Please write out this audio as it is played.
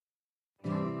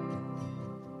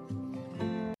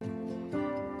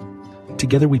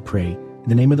Together we pray, in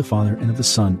the name of the Father, and of the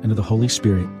Son, and of the Holy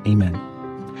Spirit. Amen.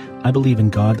 I believe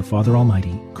in God, the Father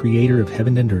Almighty, creator of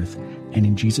heaven and earth, and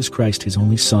in Jesus Christ, his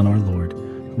only Son, our Lord,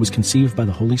 who was conceived by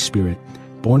the Holy Spirit,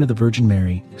 born of the Virgin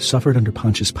Mary, suffered under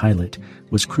Pontius Pilate,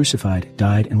 was crucified,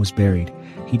 died, and was buried.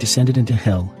 He descended into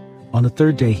hell. On the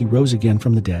third day he rose again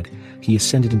from the dead. He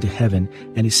ascended into heaven,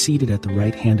 and is seated at the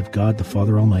right hand of God, the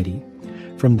Father Almighty.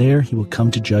 From there he will come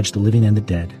to judge the living and the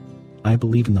dead. I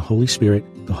believe in the Holy Spirit,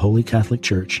 the Holy Catholic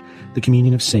Church, the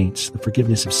communion of saints, the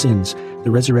forgiveness of sins, the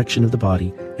resurrection of the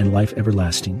body, and life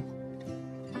everlasting.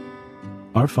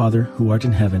 Our Father, who art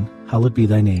in heaven, hallowed be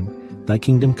thy name. Thy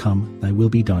kingdom come, thy will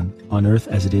be done, on earth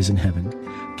as it is in heaven.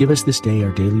 Give us this day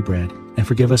our daily bread, and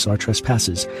forgive us our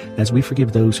trespasses, as we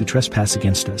forgive those who trespass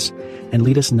against us. And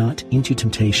lead us not into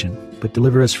temptation, but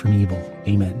deliver us from evil.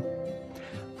 Amen.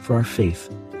 For our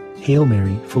faith, Hail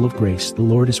Mary, full of grace, the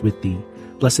Lord is with thee.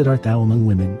 Blessed art thou among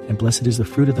women, and blessed is the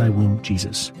fruit of thy womb,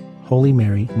 Jesus. Holy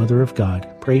Mary, Mother of God,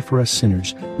 pray for us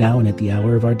sinners, now and at the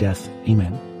hour of our death.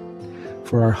 Amen.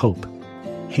 For our hope,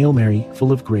 Hail Mary,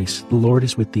 full of grace, the Lord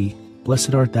is with thee.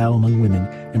 Blessed art thou among women,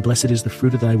 and blessed is the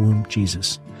fruit of thy womb,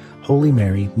 Jesus. Holy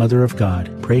Mary, Mother of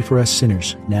God, pray for us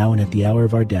sinners, now and at the hour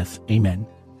of our death. Amen.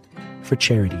 For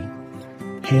charity,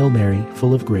 Hail Mary,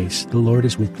 full of grace, the Lord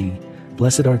is with thee.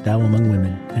 Blessed art thou among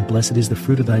women, and blessed is the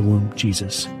fruit of thy womb,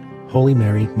 Jesus. Holy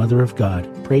Mary, Mother of God,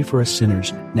 pray for us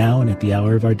sinners, now and at the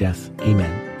hour of our death.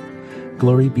 Amen.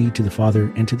 Glory be to the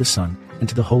Father, and to the Son, and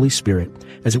to the Holy Spirit,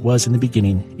 as it was in the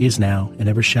beginning, is now, and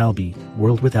ever shall be,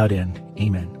 world without end.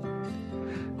 Amen.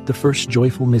 The first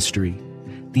joyful mystery,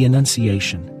 the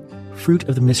Annunciation. Fruit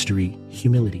of the mystery,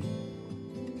 humility.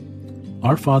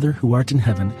 Our Father, who art in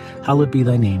heaven, hallowed be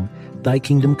thy name. Thy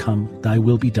kingdom come, thy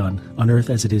will be done, on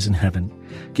earth as it is in heaven.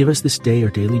 Give us this day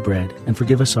our daily bread, and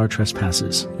forgive us our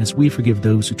trespasses, as we forgive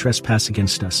those who trespass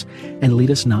against us. And lead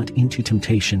us not into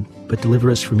temptation, but deliver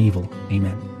us from evil.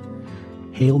 Amen.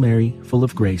 Hail Mary, full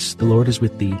of grace, the Lord is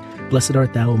with thee. Blessed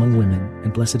art thou among women,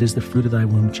 and blessed is the fruit of thy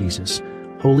womb, Jesus.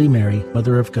 Holy Mary,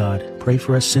 Mother of God, pray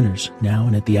for us sinners, now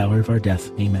and at the hour of our death.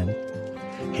 Amen.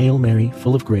 Hail Mary,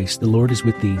 full of grace, the Lord is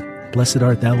with thee. Blessed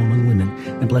art thou among women,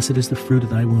 and blessed is the fruit of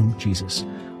thy womb, Jesus.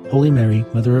 Holy Mary,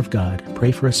 Mother of God,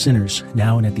 pray for us sinners,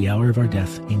 now and at the hour of our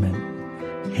death.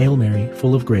 Amen. Hail Mary,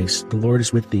 full of grace, the Lord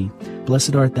is with thee.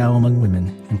 Blessed art thou among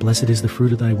women, and blessed is the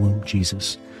fruit of thy womb,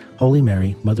 Jesus. Holy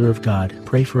Mary, Mother of God,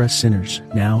 pray for us sinners,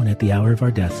 now and at the hour of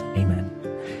our death. Amen.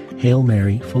 Hail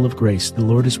Mary, full of grace, the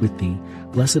Lord is with thee.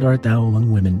 Blessed art thou among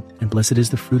women, and blessed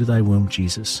is the fruit of thy womb,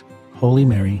 Jesus. Holy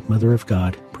Mary, Mother of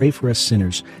God, pray for us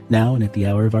sinners, now and at the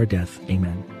hour of our death.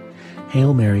 Amen.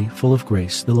 Hail Mary, full of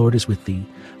grace, the Lord is with thee.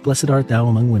 Blessed art thou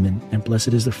among women, and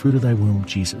blessed is the fruit of thy womb,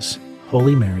 Jesus.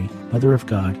 Holy Mary, Mother of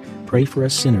God, pray for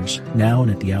us sinners, now and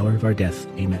at the hour of our death.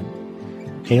 Amen.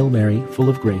 Hail Mary, full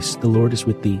of grace, the Lord is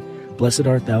with thee. Blessed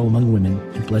art thou among women,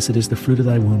 and blessed is the fruit of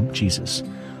thy womb, Jesus.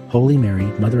 Holy Mary,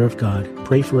 Mother of God,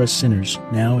 pray for us sinners,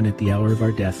 now and at the hour of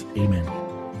our death. Amen.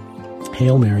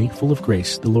 Hail Mary, full of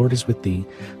grace, the Lord is with thee.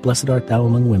 Blessed art thou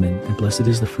among women, and blessed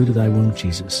is the fruit of thy womb,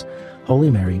 Jesus. Holy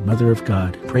Mary, Mother of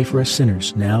God, pray for us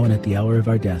sinners, now and at the hour of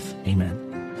our death. Amen.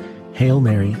 Hail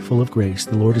Mary, full of grace,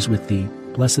 the Lord is with thee.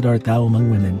 Blessed art thou among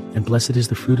women, and blessed is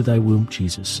the fruit of thy womb,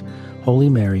 Jesus. Holy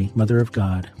Mary, Mother of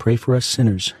God, pray for us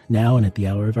sinners, now and at the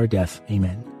hour of our death.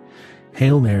 Amen.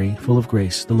 Hail Mary, full of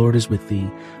grace, the Lord is with thee.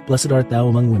 Blessed art thou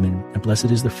among women, and blessed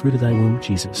is the fruit of thy womb,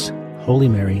 Jesus. Holy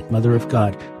Mary, Mother of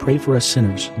God, pray for us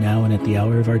sinners, now and at the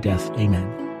hour of our death.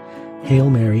 Amen. Hail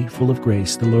Mary, full of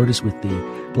grace, the Lord is with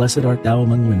thee. Blessed art thou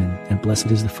among women, and blessed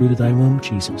is the fruit of thy womb,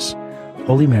 Jesus.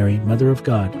 Holy Mary, Mother of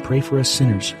God, pray for us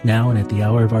sinners, now and at the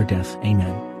hour of our death.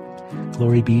 Amen.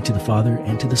 Glory be to the Father,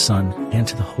 and to the Son, and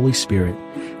to the Holy Spirit,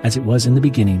 as it was in the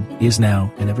beginning, is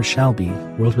now, and ever shall be,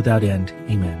 world without end.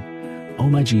 Amen. O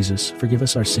my Jesus, forgive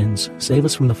us our sins, save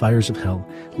us from the fires of hell,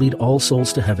 lead all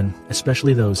souls to heaven,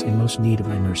 especially those in most need of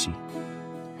thy mercy.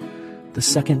 The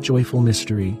second joyful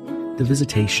mystery, the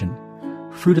Visitation.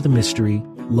 Fruit of the mystery,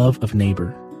 love of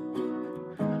neighbor.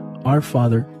 Our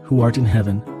Father, who art in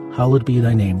heaven, hallowed be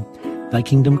thy name. Thy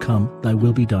kingdom come, thy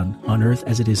will be done, on earth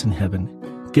as it is in heaven.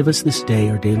 Give us this day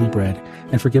our daily bread,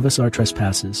 and forgive us our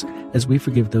trespasses, as we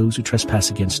forgive those who trespass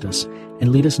against us.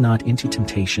 And lead us not into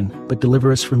temptation, but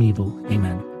deliver us from evil.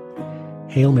 Amen.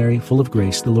 Hail Mary, full of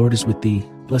grace, the Lord is with thee.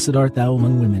 Blessed art thou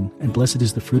among women, and blessed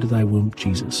is the fruit of thy womb,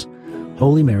 Jesus.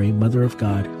 Holy Mary, Mother of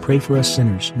God, pray for us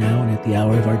sinners, now and at the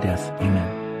hour of our death.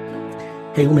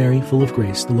 Amen. Hail Mary, full of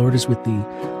grace, the Lord is with thee.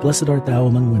 Blessed art thou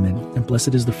among women, and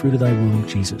blessed is the fruit of thy womb,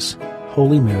 Jesus.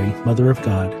 Holy Mary, Mother of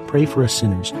God, pray for us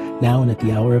sinners, now and at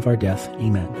the hour of our death.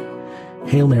 Amen.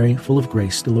 Hail Mary, full of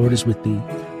grace, the Lord is with thee.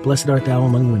 blessed art thou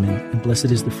among women, and blessed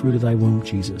is the fruit of thy womb,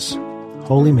 Jesus.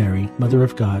 Holy Mary, Mother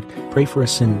of God, pray for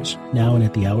us sinners, now and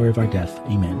at the hour of our death.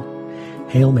 Amen.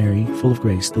 Hail Mary, full of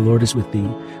grace, the Lord is with thee.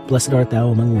 Blessed art thou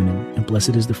among women, and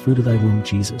blessed is the fruit of thy womb,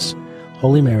 Jesus.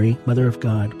 Holy Mary, Mother of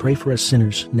God, pray for us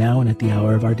sinners, now and at the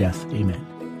hour of our death. Amen.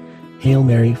 Hail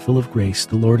Mary, full of grace,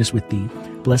 the Lord is with thee.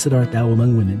 Blessed art thou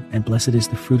among women, and blessed is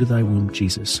the fruit of thy womb,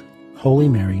 Jesus. Holy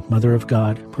Mary, Mother of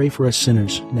God, pray for us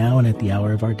sinners, now and at the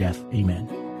hour of our death. Amen.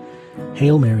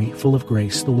 Hail Mary, full of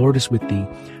grace, the Lord is with thee.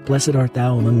 Blessed art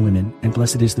thou among women, and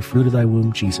blessed is the fruit of thy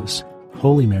womb, Jesus.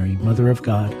 Holy Mary, Mother of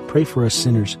God, pray for us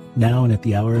sinners, now and at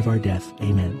the hour of our death.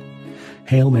 Amen.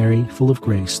 Hail Mary, full of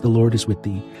grace, the Lord is with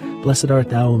thee. Blessed art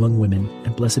thou among women,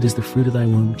 and blessed is the fruit of thy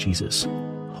womb, Jesus.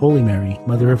 Holy Mary,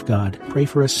 Mother of God, pray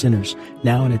for us sinners,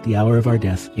 now and at the hour of our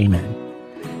death. Amen.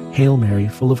 Hail Mary,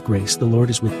 full of grace, the Lord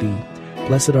is with thee.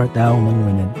 Blessed art thou among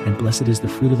women, and blessed is the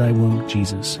fruit of thy womb,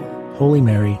 Jesus. Holy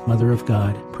Mary, Mother of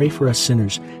God, pray for us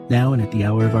sinners, now and at the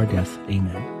hour of our death.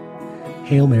 Amen.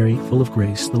 Hail Mary, full of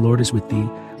grace, the Lord is with thee.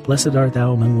 Blessed art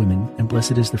thou among women, and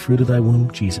blessed is the fruit of thy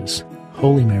womb, Jesus.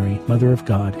 Holy Mary, Mother of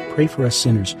God, pray for us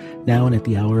sinners, now and at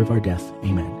the hour of our death.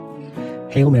 Amen.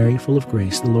 Hail Mary, full of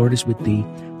grace, the Lord is with thee.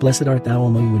 Blessed art thou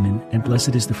among women, and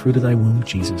blessed is the fruit of thy womb,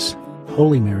 Jesus.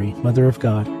 Holy Mary, Mother of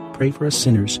God, pray for us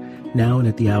sinners, now and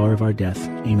at the hour of our death.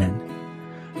 Amen.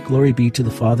 Glory be to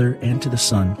the Father, and to the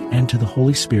Son, and to the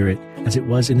Holy Spirit, as it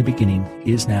was in the beginning,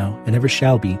 is now, and ever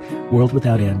shall be, world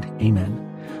without end. Amen.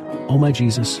 O my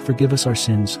Jesus, forgive us our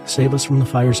sins, save us from the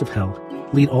fires of hell,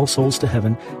 lead all souls to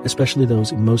heaven, especially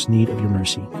those in most need of your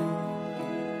mercy.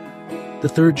 The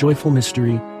third joyful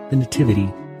mystery, the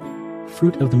Nativity.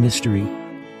 Fruit of the mystery,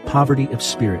 poverty of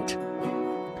spirit.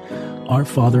 Our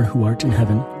Father, who art in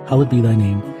heaven, hallowed be thy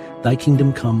name. Thy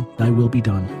kingdom come, thy will be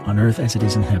done, on earth as it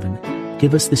is in heaven.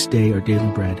 Give us this day our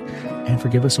daily bread, and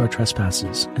forgive us our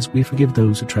trespasses, as we forgive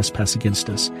those who trespass against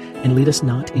us. And lead us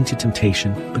not into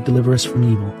temptation, but deliver us from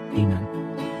evil.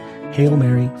 Amen. Hail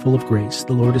Mary, full of grace,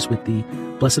 the Lord is with thee.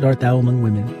 Blessed art thou among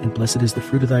women, and blessed is the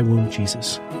fruit of thy womb,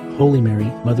 Jesus. Holy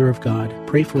Mary, Mother of God,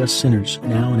 pray for us sinners,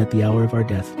 now and at the hour of our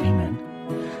death. Amen.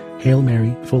 Hail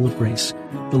Mary, full of grace,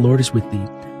 the Lord is with thee.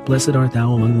 Blessed art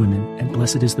thou among women, and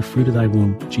blessed is the fruit of thy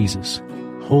womb, Jesus.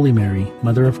 Holy Mary,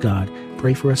 Mother of God,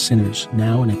 pray for us sinners,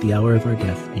 now and at the hour of our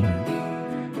death.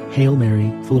 Amen. Hail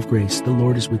Mary, full of grace, the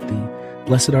Lord is with thee.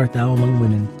 Blessed art thou among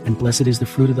women, and blessed is the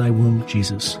fruit of thy womb,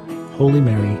 Jesus. Holy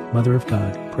Mary, Mother of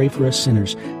God, pray for us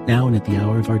sinners, now and at the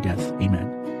hour of our death.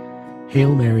 Amen.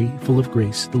 Hail Mary, full of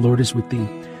grace, the Lord is with thee.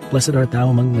 Blessed art thou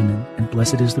among women, and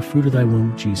blessed is the fruit of thy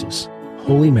womb, Jesus.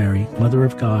 Holy Mary, Mother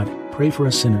of God, pray for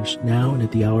us sinners, now and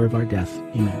at the hour of our death.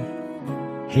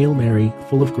 Amen. Hail Mary,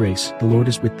 full of grace, the Lord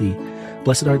is with thee.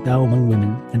 Blessed art thou among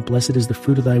women, and blessed is the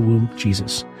fruit of thy womb,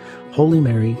 Jesus. Holy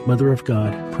Mary, Mother of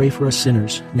God, pray for us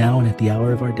sinners, now and at the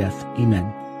hour of our death.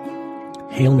 Amen.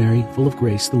 Hail Mary, full of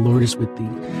grace, the Lord is with thee.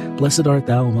 Blessed art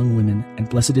thou among women, and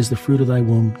blessed is the fruit of thy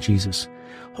womb, Jesus.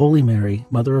 Holy Mary,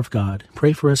 Mother of God,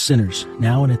 pray for us sinners,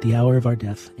 now and at the hour of our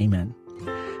death. Amen.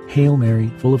 Hail Mary,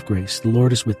 full of grace, the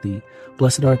Lord is with thee.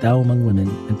 Blessed art thou among women,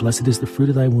 and blessed is the fruit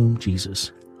of thy womb,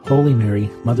 Jesus. Holy Mary,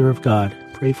 Mother of God,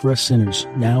 pray for us sinners,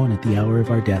 now and at the hour of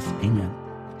our death. Amen.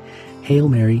 Hail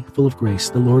Mary, full of grace,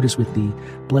 the Lord is with thee.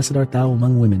 Blessed art thou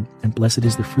among women, and blessed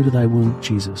is the fruit of thy womb,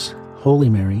 Jesus. Holy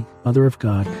Mary, Mother of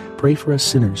God, pray for us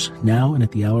sinners, now and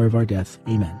at the hour of our death.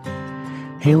 Amen.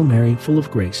 Hail Mary, full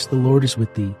of grace, the Lord is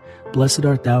with thee. Blessed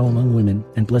art thou among women,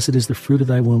 and blessed is the fruit of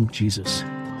thy womb, Jesus.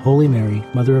 Holy Mary,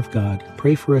 Mother of God,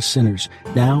 pray for us sinners,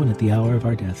 now and at the hour of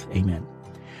our death. Amen.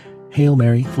 Hail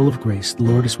Mary, full of grace, the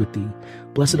Lord is with thee.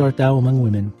 Blessed art thou among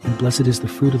women, and blessed is the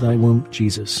fruit of thy womb,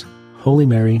 Jesus. Holy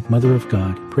Mary, Mother of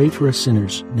God, pray for us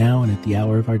sinners, now and at the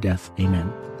hour of our death.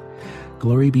 Amen.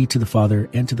 Glory be to the Father,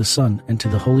 and to the Son, and to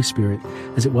the Holy Spirit,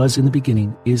 as it was in the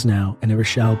beginning, is now, and ever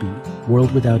shall be,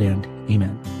 world without end.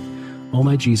 Amen. O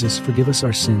my Jesus, forgive us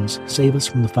our sins, save us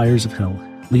from the fires of hell,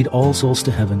 lead all souls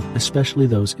to heaven, especially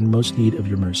those in most need of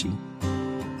your mercy.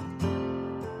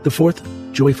 The fourth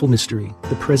joyful mystery,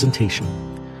 the Presentation.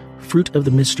 Fruit of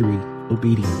the mystery,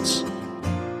 obedience.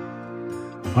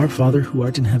 Our Father, who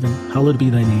art in heaven, hallowed be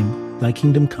thy name. Thy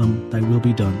kingdom come, thy will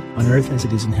be done, on earth as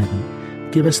it is in heaven.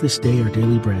 Give us this day our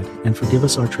daily bread, and forgive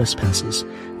us our trespasses,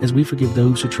 as we forgive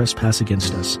those who trespass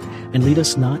against us. And lead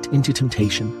us not into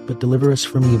temptation, but deliver us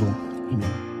from evil.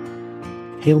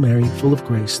 Amen. Hail Mary, full of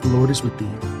grace, the Lord is with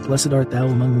thee. Blessed art thou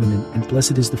among women, and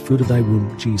blessed is the fruit of thy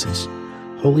womb, Jesus.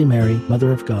 Holy Mary,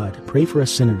 Mother of God, pray for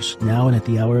us sinners, now and at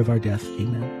the hour of our death.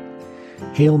 Amen.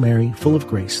 Hail Mary, full of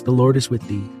grace, the Lord is with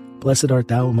thee. blessed art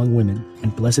thou among women,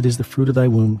 and blessed is the fruit of thy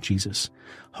womb, Jesus.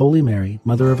 Holy Mary,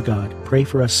 Mother of God, pray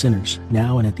for us sinners,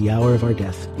 now and at the hour of our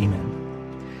death.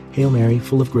 Amen. Hail Mary,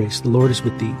 full of grace, the Lord is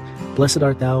with thee. Blessed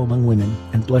art thou among women,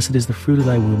 and blessed is the fruit of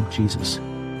thy womb, Jesus.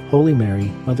 Holy Mary,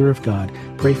 Mother of God,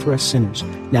 pray for us sinners,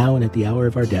 now and at the hour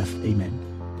of our death. Amen.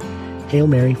 Hail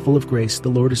Mary, full of grace, the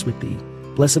Lord is with thee.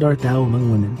 Blessed art thou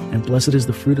among women, and blessed is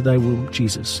the fruit of thy womb,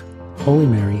 Jesus. Holy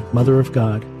Mary, Mother of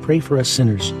God, pray for us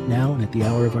sinners, now and at the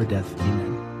hour of our death.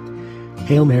 Amen.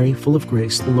 Hail Mary, full of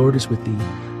grace, the Lord is with thee.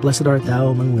 Blessed art thou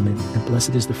among women, and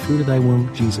blessed is the fruit of thy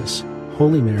womb, Jesus.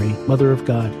 Holy Mary, Mother of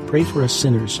God, pray for us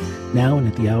sinners, now and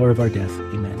at the hour of our death.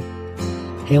 Amen.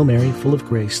 Hail Mary, full of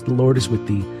grace, the Lord is with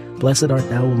thee. Blessed art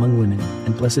thou among women,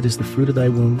 and blessed is the fruit of thy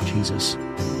womb, Jesus.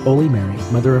 Holy Mary,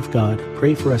 Mother of God,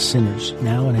 pray for us sinners,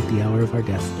 now and at the hour of our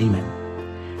death. Amen.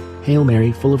 Hail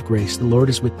Mary, full of grace, the Lord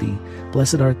is with thee.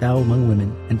 Blessed art thou among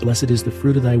women, and blessed is the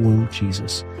fruit of thy womb,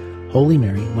 Jesus. Holy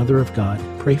Mary, Mother of God,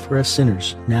 pray for us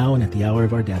sinners, now and at the hour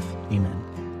of our death. Amen.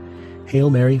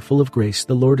 Hail Mary, full of grace,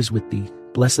 the Lord is with thee.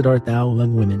 Blessed art thou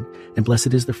among women, and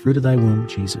blessed is the fruit of thy womb,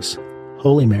 Jesus.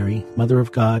 Holy Mary, Mother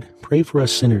of God, pray for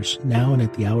us sinners, now and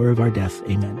at the hour of our death.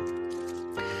 Amen.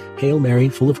 Hail Mary,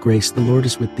 full of grace, the Lord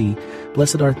is with thee.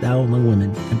 Blessed art thou among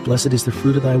women, and blessed is the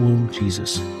fruit of thy womb,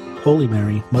 Jesus. Holy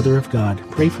Mary, Mother of God,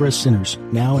 pray for us sinners,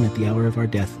 now and at the hour of our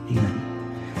death.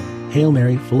 Amen. Hail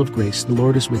Mary, full of grace, the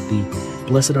Lord is with thee.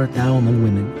 Blessed art thou among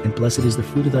women, and blessed is the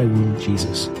fruit of thy womb,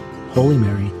 Jesus. Holy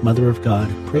Mary, Mother of God,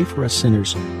 pray for us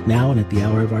sinners, now and at the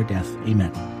hour of our death.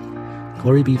 Amen.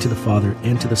 Glory be to the Father,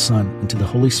 and to the Son, and to the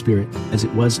Holy Spirit, as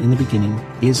it was in the beginning,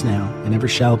 is now, and ever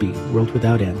shall be, world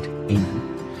without end.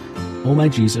 Amen. O my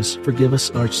Jesus, forgive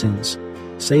us our sins.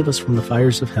 Save us from the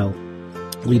fires of hell.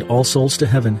 Lead all souls to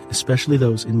heaven, especially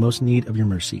those in most need of your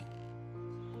mercy.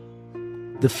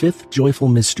 The fifth joyful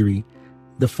mystery,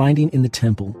 the finding in the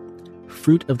temple.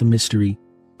 Fruit of the mystery,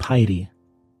 piety.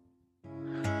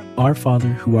 Our Father,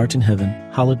 who art in heaven,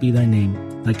 hallowed be thy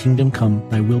name. Thy kingdom come,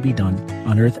 thy will be done,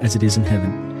 on earth as it is in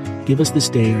heaven. Give us this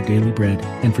day our daily bread,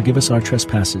 and forgive us our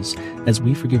trespasses, as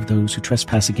we forgive those who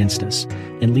trespass against us.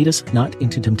 And lead us not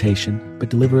into temptation, but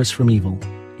deliver us from evil.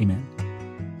 Amen.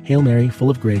 Hail Mary, full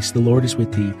of grace, the Lord is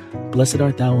with thee. Blessed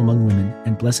art thou among women,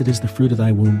 and blessed is the fruit of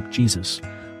thy womb, Jesus.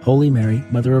 Holy Mary,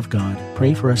 Mother of God,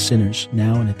 pray for us sinners,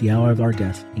 now and at the hour of our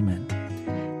death. Amen.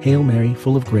 Hail Mary,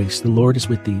 full of grace, the Lord is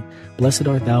with thee. Blessed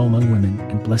art thou among women,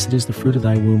 and blessed is the fruit of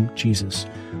thy womb, Jesus.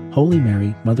 Holy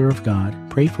Mary, Mother of God,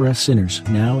 pray for us sinners,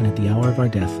 now and at the hour of our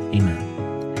death.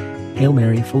 Amen. Hail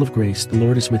Mary, full of grace, the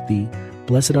Lord is with thee.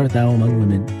 Blessed art thou among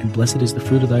women, and blessed is the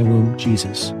fruit of thy womb,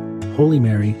 Jesus. Holy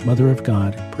Mary, Mother of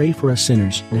God, pray for us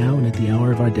sinners, now and at the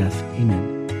hour of our death.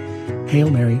 Amen. Hail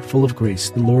Mary, full of grace,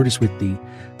 the Lord is with thee.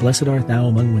 Blessed art thou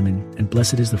among women, and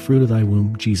blessed is the fruit of thy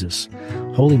womb, Jesus.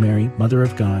 Holy Mary, Mother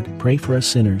of God, pray for us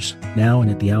sinners, now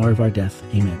and at the hour of our death.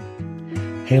 Amen.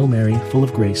 Hail Mary, full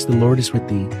of grace, the Lord is with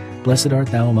thee. Blessed art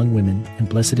thou among women, and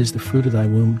blessed is the fruit of thy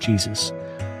womb, Jesus.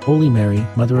 Holy Mary,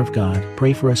 Mother of God,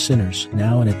 pray for us sinners,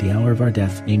 now and at the hour of our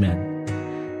death. Amen.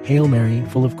 Hail Mary,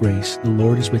 full of grace, the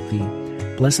Lord is with thee.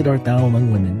 Blessed art thou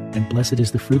among women, and blessed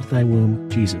is the fruit of thy womb,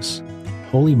 Jesus.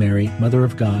 Holy Mary, Mother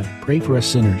of God, pray for us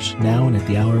sinners, now and at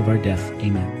the hour of our death.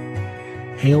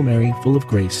 Amen. Hail Mary, full of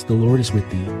grace, the Lord is with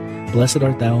thee. Blessed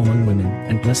art thou among women,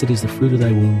 and blessed is the fruit of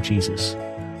thy womb, Jesus.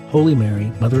 Holy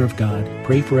Mary, Mother of God,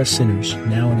 pray for us sinners,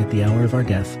 now and at the hour of our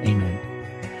death. Amen.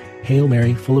 Hail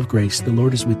Mary, full of grace, the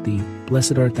Lord is with thee.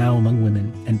 Blessed art thou among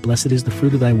women, and blessed is the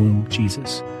fruit of thy womb,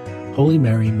 Jesus. Holy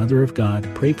Mary, Mother of God,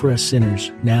 pray for us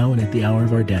sinners, now and at the hour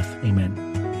of our death. Amen.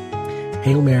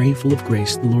 Hail Mary, full of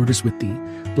grace, the Lord is with thee.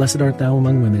 Blessed art thou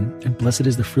among women, and blessed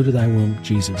is the fruit of thy womb,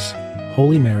 Jesus.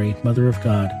 Holy Mary, Mother of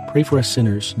God, pray for us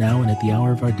sinners, now and at the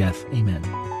hour of our death. Amen.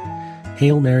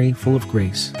 Hail Mary, full of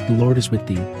grace, the Lord is with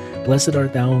thee. Blessed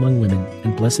art thou among women,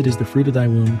 and blessed is the fruit of thy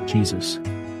womb, Jesus.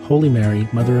 Holy Mary,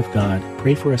 Mother of God,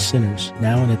 pray for us sinners,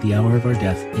 now and at the hour of our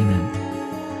death. Amen.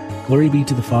 Glory be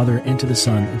to the Father, and to the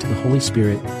Son, and to the Holy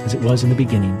Spirit, as it was in the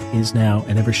beginning, is now,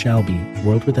 and ever shall be,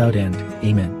 world without end.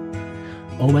 Amen.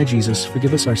 O my Jesus,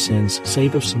 forgive us our sins,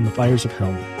 save us from the fires of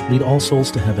hell, lead all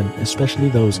souls to heaven, especially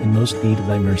those in most need of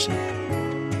thy mercy.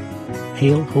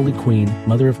 Hail, Holy Queen,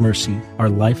 Mother of Mercy, our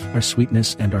life, our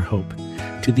sweetness, and our hope.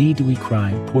 To thee do we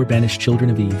cry, poor banished children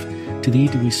of Eve. To thee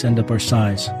do we send up our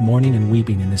sighs, mourning and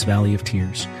weeping in this valley of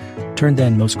tears. Turn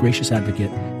then, most gracious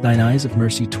Advocate, thine eyes of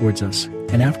mercy towards us,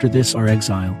 and after this our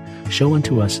exile, show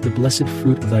unto us the blessed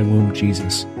fruit of thy womb,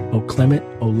 Jesus. O clement,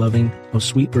 O loving, O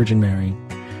sweet Virgin Mary,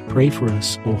 pray for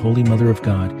us, O Holy Mother of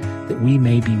God, that we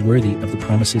may be worthy of the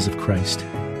promises of Christ.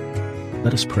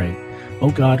 Let us pray. O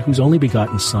God, whose only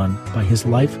begotten Son, by his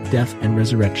life, death, and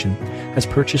resurrection, has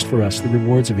purchased for us the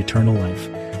rewards of eternal life,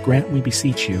 grant, we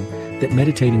beseech you, that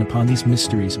meditating upon these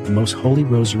mysteries of the most holy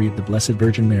Rosary of the Blessed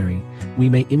Virgin Mary, we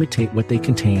may imitate what they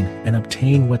contain and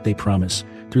obtain what they promise,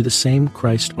 through the same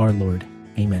Christ our Lord.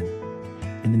 Amen.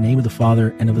 In the name of the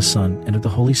Father, and of the Son, and of the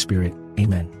Holy Spirit.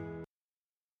 Amen.